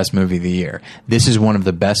the best movie of the year. This is one of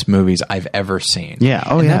the best movies I've ever seen. Yeah.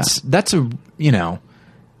 Oh, and yeah.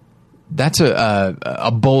 That's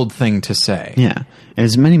a bold thing to say. Yeah. And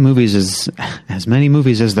as many movies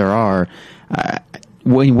as there are,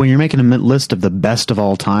 when you're making a list of the best of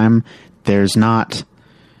all time, there's not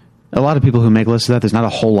a lot of people who make lists of that. There's not a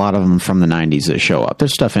whole lot of them from the 90s that show up.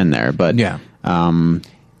 There's stuff in there, but yeah.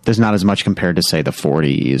 There's not as much compared to, say, the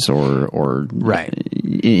 40s or right.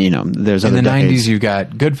 There's in other the decades. 90s. You've got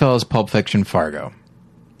Goodfellas, Pulp Fiction, Fargo.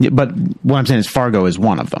 Yeah, but what I'm saying is Fargo is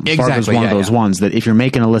one of them. Exactly, Fargo's one of those ones that if you're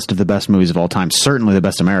making a list of the best movies of all time, certainly the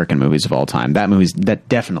best American movies of all time, that's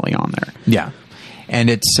definitely on there. Yeah, and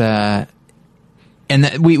it's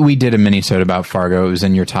we did a mini-sode about Fargo. It was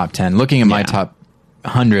in your top 10. Looking at my top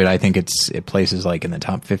 100, I think it places like in the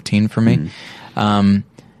top 15 for me.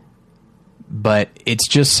 But it's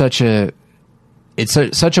just such a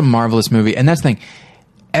marvelous movie, and that's the thing.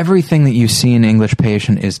 Everything that you see in English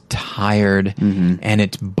Patient is tired and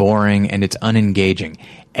it's boring and it's unengaging.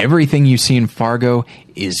 Everything you see in Fargo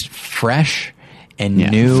is fresh and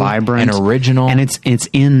new, vibrant, and original. And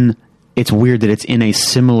it's weird that it's in a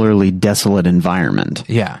similarly desolate environment.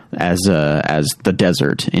 Yeah. As the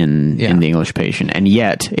desert in The English Patient. And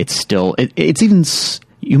yet it's still it's even,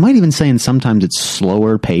 you might even say, sometimes it's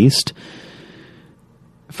slower paced.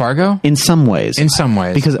 Fargo? In some ways.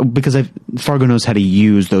 Because Fargo knows how to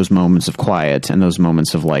use those moments of quiet and those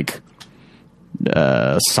moments of like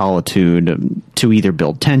solitude to either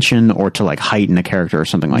build tension or to like heighten a character or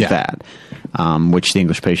something like that, which The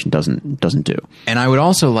English Patient doesn't do. And I would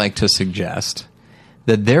also like to suggest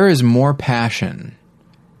that there is more passion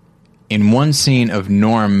in one scene of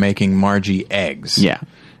Norm making Margie eggs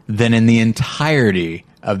than in the entirety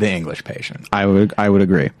of The English Patient. I would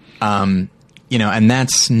agree. And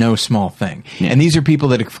that's no small thing. Yeah. And these are people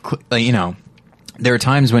that, there are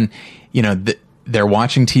times when, they're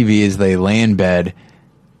watching TV as they lay in bed.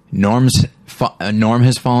 Norm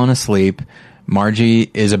has fallen asleep. Margie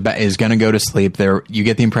is going to go to sleep. You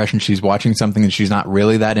get the impression she's watching something that she's not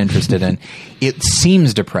really that interested in. It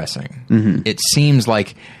seems depressing. Mm-hmm. It seems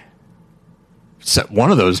like one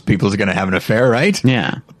of those people is going to have an affair, right?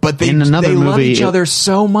 Yeah. But they love each other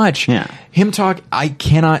so much. Yeah. I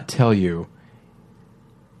cannot tell you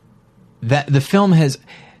that the film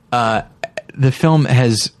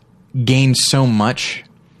has gained so much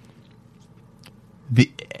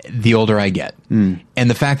the older I get. And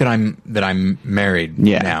the fact that I'm married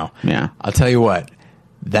now. Yeah. I'll tell you what,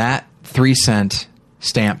 that 3-cent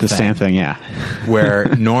stamp the stamp thing,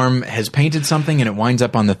 where Norm has painted something and it winds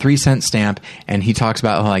up on the 3-cent stamp, and he talks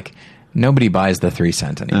about like nobody buys the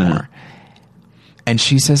 3-cent anymore. And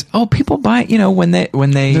she says, "Oh, people buy, when they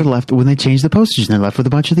change the postage, and they're left with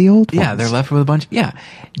a bunch of the old ones." Yeah, they're left with a bunch. Yeah,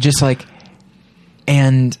 just like,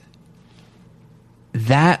 and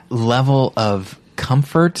that level of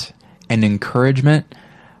comfort and encouragement.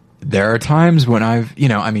 There are times when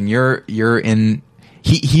you're in.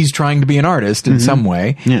 He's trying to be an artist in some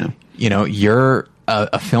way. Yeah, you're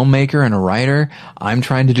a filmmaker and a writer. I'm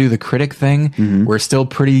trying to do the critic thing. We're still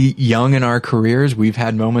pretty young in our careers. We've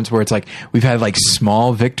had moments where it's like we've had like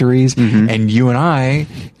small victories, and you and I,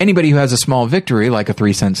 anybody who has a small victory like a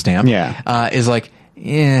 3-cent stamp, is like,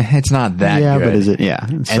 it's not that good. Yeah, but is it? Yeah.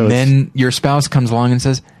 And then your spouse comes along and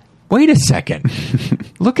says, "Wait a second,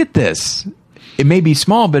 look at this. It may be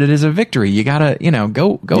small, but it is a victory. You gotta,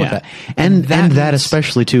 go with that." And that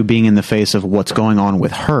especially too, being in the face of what's going on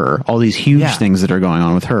with her, all these huge things that are going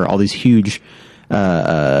on with her, all these huge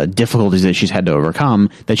difficulties that she's had to overcome,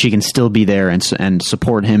 that she can still be there and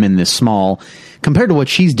support him in this small. Compared to what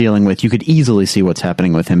she's dealing with, you could easily see what's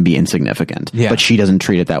happening with him be insignificant. Yeah. But she doesn't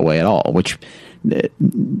treat it that way at all, which.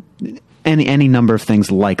 Any number of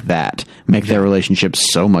things like that make their relationship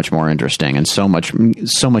so much more interesting and so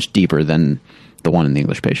much deeper than the one in The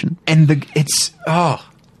English Patient. And look,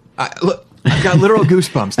 I've got literal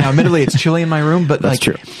goosebumps. Now, admittedly, it's chilly in my room, but that's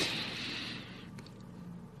true.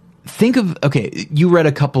 Think of, you read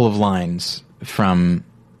a couple of lines from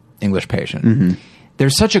English Patient.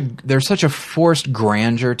 there's such a forced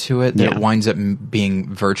grandeur to it that Yeah. it winds up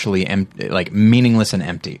being virtually like meaningless and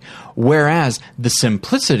empty. Whereas the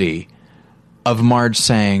simplicity of Marge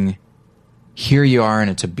saying, "Here you are, and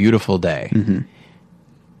it's a beautiful day."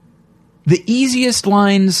 The easiest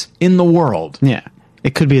lines in the world. Yeah.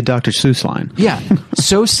 It could be a Dr. Seuss line. Yeah,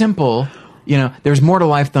 so simple. There's more to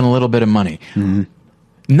life than a little bit of money.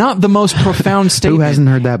 Not the most profound statement. Who hasn't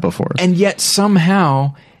heard that before? And yet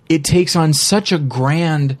somehow it takes on such a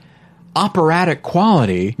grand operatic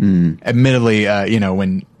quality. Admittedly,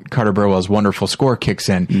 when Carter Burwell's wonderful score kicks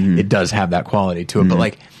in, it does have that quality to it. But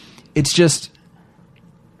like, it's just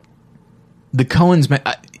the Coens.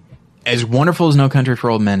 As wonderful as No Country for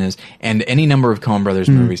Old Men is, and any number of Coen Brothers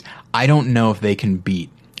movies, I don't know if they can beat.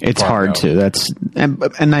 It's Fargo. hard to. That's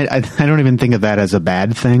and I don't even think of that as a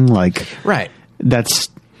bad thing. Like, Right. that's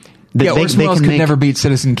Orson Welles could never beat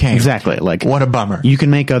Citizen Kane. Exactly. Like, what a bummer. You can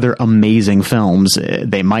make other amazing films.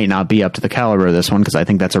 They might not be up to the caliber of this one because I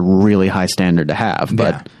think that's a really high standard to have.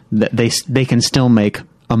 But they can still make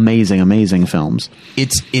amazing films.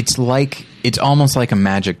 It's almost like a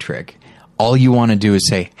magic trick. All you want to do is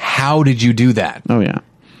say, "How did you do that? Oh yeah.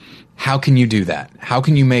 How can you do that? How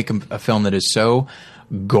can you make a film that is so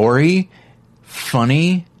gory,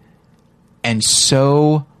 funny, and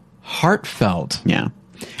so heartfelt Yeah.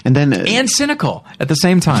 And then and cynical at the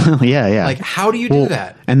same time?" yeah. Like, how do you do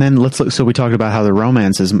that? And then let's look. So we talked about how the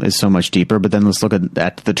romance is so much deeper, but then let's look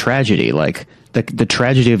at the tragedy. Like the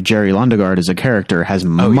tragedy of Jerry Lundegaard as a character has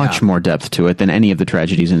much more depth to it than any of the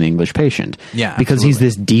tragedies in The English Patient. Yeah, because he's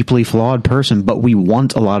this deeply flawed person, but we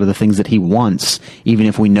want a lot of the things that he wants, even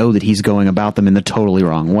if we know that he's going about them in the totally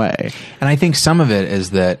wrong way. And I think some of it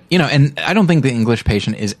is that, and I don't think The English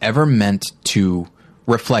Patient is ever meant to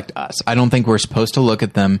reflect us. I don't think we're supposed to look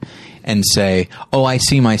at them and say, "Oh, I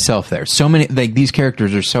see myself there." So many, like, these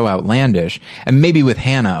characters are so outlandish, and maybe with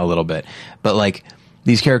Hannah a little bit, but like,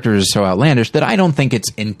 these characters are so outlandish that I don't think it's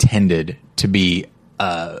intended to be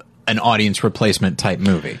an audience replacement type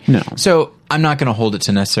movie. No. So I'm not going to hold it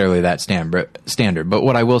to necessarily that standard. But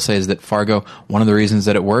what I will say is that Fargo, one of the reasons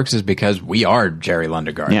that it works is because we are Jerry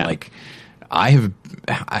Lundegaard. Yeah. Like, I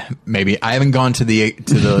haven't gone to the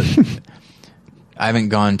I haven't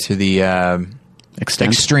gone to the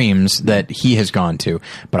extremes that he has gone to,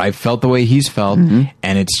 but I've felt the way he's felt, and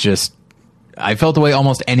it's just, I felt the way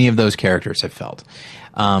almost any of those characters have felt.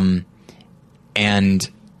 And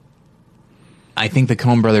I think the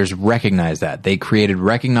Coen brothers recognize that. They created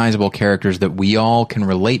recognizable characters that we all can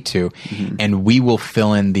relate to, and we will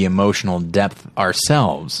fill in the emotional depth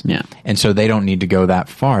ourselves. Yeah. And so they don't need to go that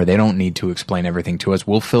far. They don't need to explain everything to us.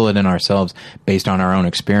 We'll fill it in ourselves based on our own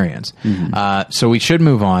experience. So we should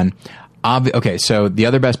move on. Okay, so the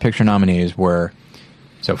other Best Picture nominees were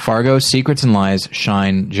Fargo, Secrets and Lies,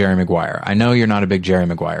 Shine, Jerry Maguire. I know you're not a big Jerry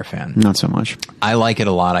Maguire fan. Not so much. I like it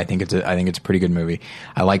a lot. I think it's a pretty good movie.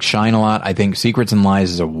 I like Shine a lot. I think Secrets and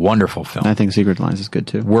Lies is a wonderful film. I think Secret Lies is good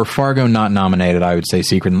too. Were Fargo not nominated, I would say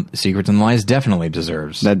Secrets and Lies definitely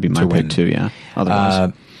deserves. That'd be my pick too. Yeah.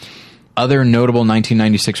 Otherwise. Other notable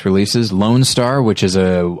 1996 releases: Lone Star, which is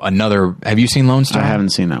another. Have you seen Lone Star? I haven't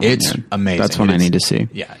seen that one It's yet. amazing. That's one I need to see.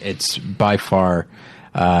 Yeah, it's by far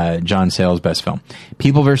John Sayles' best film.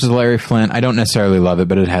 People vs. Larry Flint. I don't necessarily love it,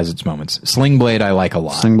 but it has its moments. Sling Blade, I like a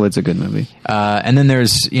lot. Sling Blade's a good movie. And then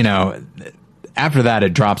there's, after that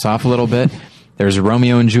it drops off a little bit. There's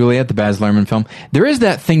Romeo and Juliet, the Baz Luhrmann film. There is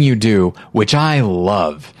That Thing You Do, which I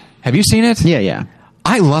love. Have you seen it? Yeah.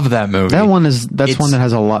 I love that movie. That's one that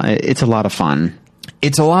has a lot. It's a lot of fun.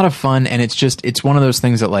 It's a lot of fun, and it's one of those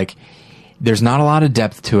things that, like, there's not a lot of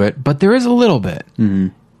depth to it, but there is a little bit.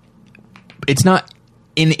 It's not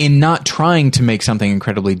in not trying to make something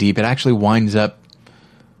incredibly deep. It actually winds up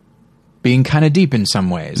being kind of deep in some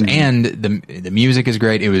ways, and the music is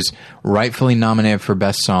great. It was rightfully nominated for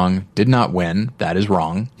Best Song, did not win. That is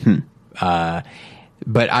wrong. But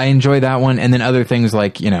I enjoy that one, and then other things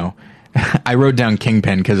like, I wrote down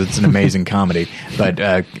Kingpin because it's an amazing comedy, but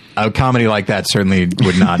a comedy like that certainly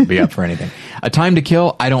would not be up for anything. A Time to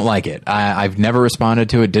Kill, I don't like it. I've never responded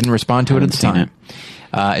to it, didn't respond to it at the time.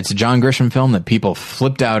 It's a John Grisham film that people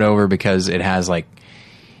flipped out over because it has, like,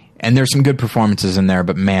 and there's some good performances in there,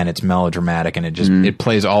 but man, it's melodramatic, and it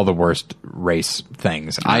plays all the worst race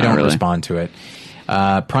things. I don't respond to it.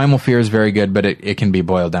 Primal Fear is very good, but it can be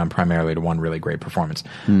boiled down primarily to one really great performance.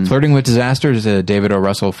 Flirting with Disaster is a David O.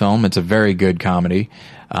 Russell film. It's a very good comedy.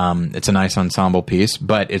 It's a nice ensemble piece,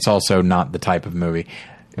 but it's also not the type of movie.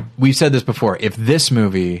 We've said this before. If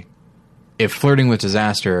Flirting with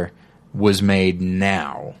Disaster was made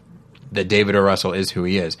now, that David O. Russell is who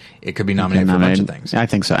he is, it could be nominated for a bunch of things. I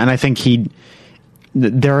think so. And I think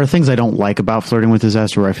there are things I don't like about Flirting with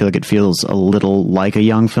Disaster, where I feel like it feels a little like a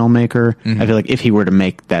young filmmaker. I feel like if he were to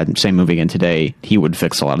make that same movie again today, he would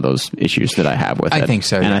fix a lot of those issues that I have with it. I think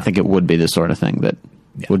so, and yeah. I think it would be the sort of thing that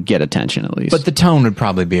would get attention at least. But the tone would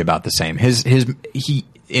probably be about the same. He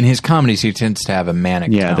in his comedies he tends to have a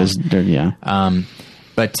manic tone.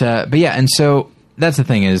 But yeah, and so that's the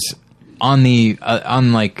thing is on the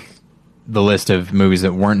like the list of movies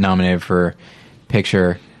that weren't nominated for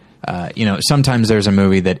picture. Sometimes there's a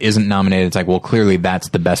movie that isn't nominated. It's like, well, clearly that's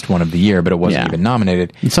the best one of the year, but it wasn't even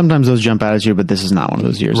nominated. And sometimes those jump out at you, but this is not one of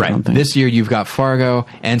those years. Right. I don't think. This year you've got Fargo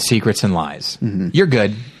and Secrets and Lies. You're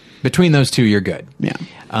good. Between those two, you're good. Yeah.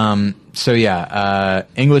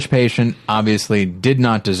 English Patient obviously did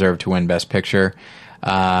not deserve to win Best Picture.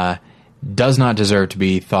 Does not deserve to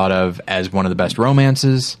be thought of as one of the best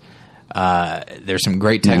romances. There's some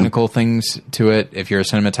great technical things to it. If you're a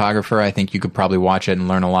cinematographer, I think you could probably watch it and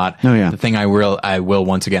learn a lot. Oh, yeah. The thing I will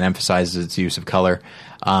once again emphasize is its use of color.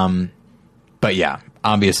 But yeah,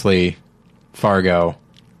 obviously Fargo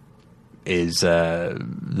is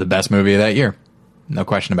the best movie of that year. No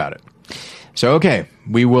question about it. So, okay,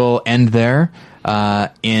 we will end there.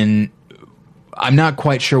 I'm not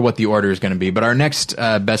quite sure what the order is going to be, but our next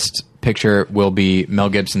Best Picture will be Mel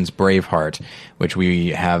Gibson's Braveheart, which we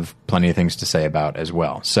have plenty of things to say about as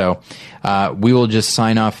well. So we will just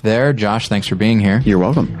sign off there. Josh, thanks for being here. You're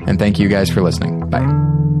welcome. And thank you guys for listening. Bye.